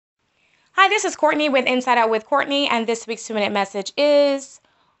Hi, this is Courtney with Inside Out with Courtney, and this week's 2-minute message is,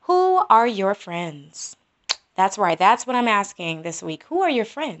 who are your friends? That's right, that's what I'm asking this week. Who are your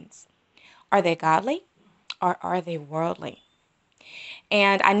friends? Are they godly or are they worldly?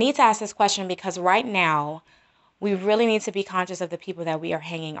 And I need to ask this question because right now, we really need to be conscious of the people that we are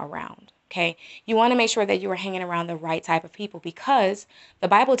hanging around. Okay. You want to make sure that you are hanging around the right type of people because the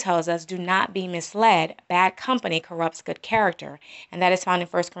Bible tells us, do not be misled. Bad company corrupts good character. And that is found in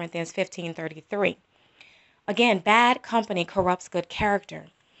 1 Corinthians 15:33. Again, bad company corrupts good character.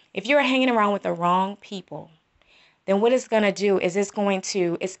 If you're hanging around with the wrong people, then what it's going to do is it's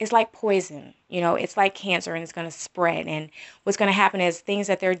like poison. It's like cancer and it's going to spread. And what's going to happen is things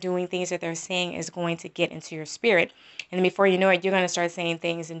that they're doing, things that they're saying is going to get into your spirit. And then before you know it, you're going to start saying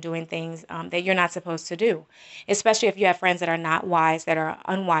things and doing things that you're not supposed to do, especially if you have friends that are not wise, that are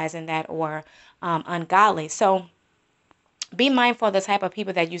unwise in that, or ungodly. So be mindful of the type of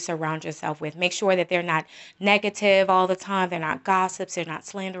people that you surround yourself with. Make sure that they're not negative all the time. They're not gossips. They're not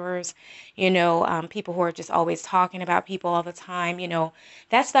slanderers. People who are just always talking about people all the time.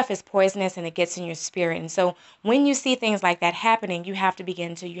 That stuff is poisonous and it gets in your spirit. And so when you see things like that happening, you have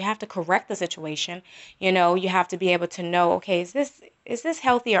to correct the situation. You have to be able to know, okay, is this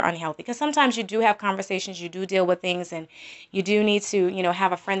healthy or unhealthy? Because sometimes you do have conversations, you do deal with things, and you do need to,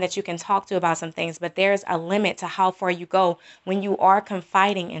 have a friend that you can talk to about some things, but there's a limit to how far you go when you are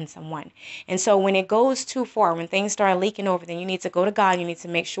confiding in someone. And so when it goes too far, when things start leaking over, then you need to go to God. You need to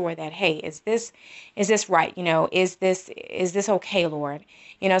make sure that, hey, is this right? Is this okay, Lord?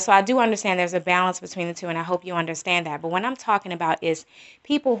 So I do understand there's a balance between the two, and I hope you understand that. But what I'm talking about is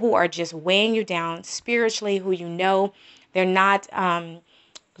people who are just weighing you down spiritually, who they're not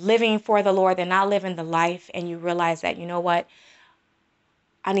living for the Lord. They're not living the life. And you realize that, you know what?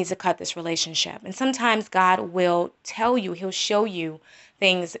 I need to cut this relationship. And sometimes God will tell you, he'll show you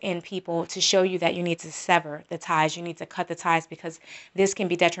things in people to show you that you need to sever the ties. You need to cut the ties because this can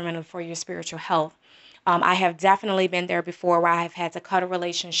be detrimental for your spiritual health. I have definitely been there before where I've had to cut a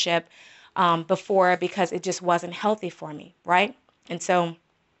relationship before because it just wasn't healthy for me, right? And so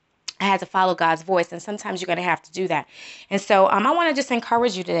I had to follow God's voice, and sometimes you're going to have to do that. And so I want to just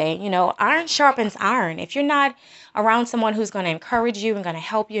encourage you today. Iron sharpens iron. If you're not around someone who's going to encourage you and going to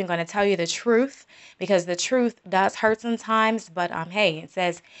help you and going to tell you the truth, because the truth does hurt sometimes, but hey, it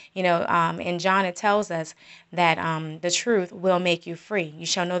says, in John it tells us that the truth will make you free. You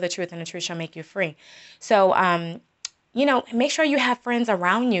shall know the truth, and the truth shall make you free. So make sure you have friends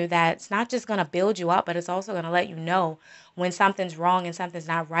around you that's not just going to build you up, but it's also going to let you know when something's wrong and something's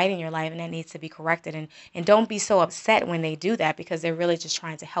not right in your life and that needs to be corrected. And don't be so upset when they do that because they're really just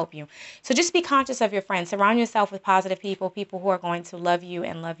trying to help you. So just be conscious of your friends. Surround yourself with positive people who are going to love you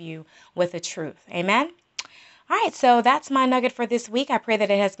and love you with the truth. Amen? All right, so that's my nugget for this week. I pray that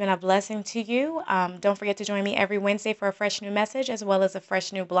it has been a blessing to you. Don't forget to join me every Wednesday for a fresh new message as well as a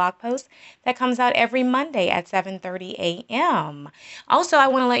fresh new blog post that comes out every Monday at 7:30 a.m. Also, I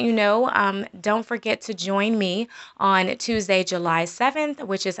want to let you know, don't forget to join me on Tuesday, July 7th,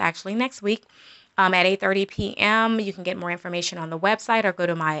 which is actually next week. At 8:30 p.m. You can get more information on the website or go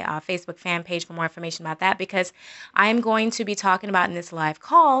to my Facebook fan page for more information about that because I'm going to be talking about in this live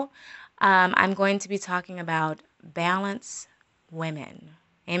call. I'm going to be talking about balance women.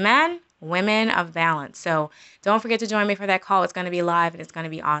 Amen? Women of balance. So don't forget to join me for that call. It's going to be live and it's going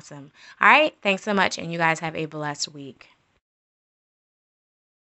to be awesome. All right. Thanks so much. And you guys have a blessed week.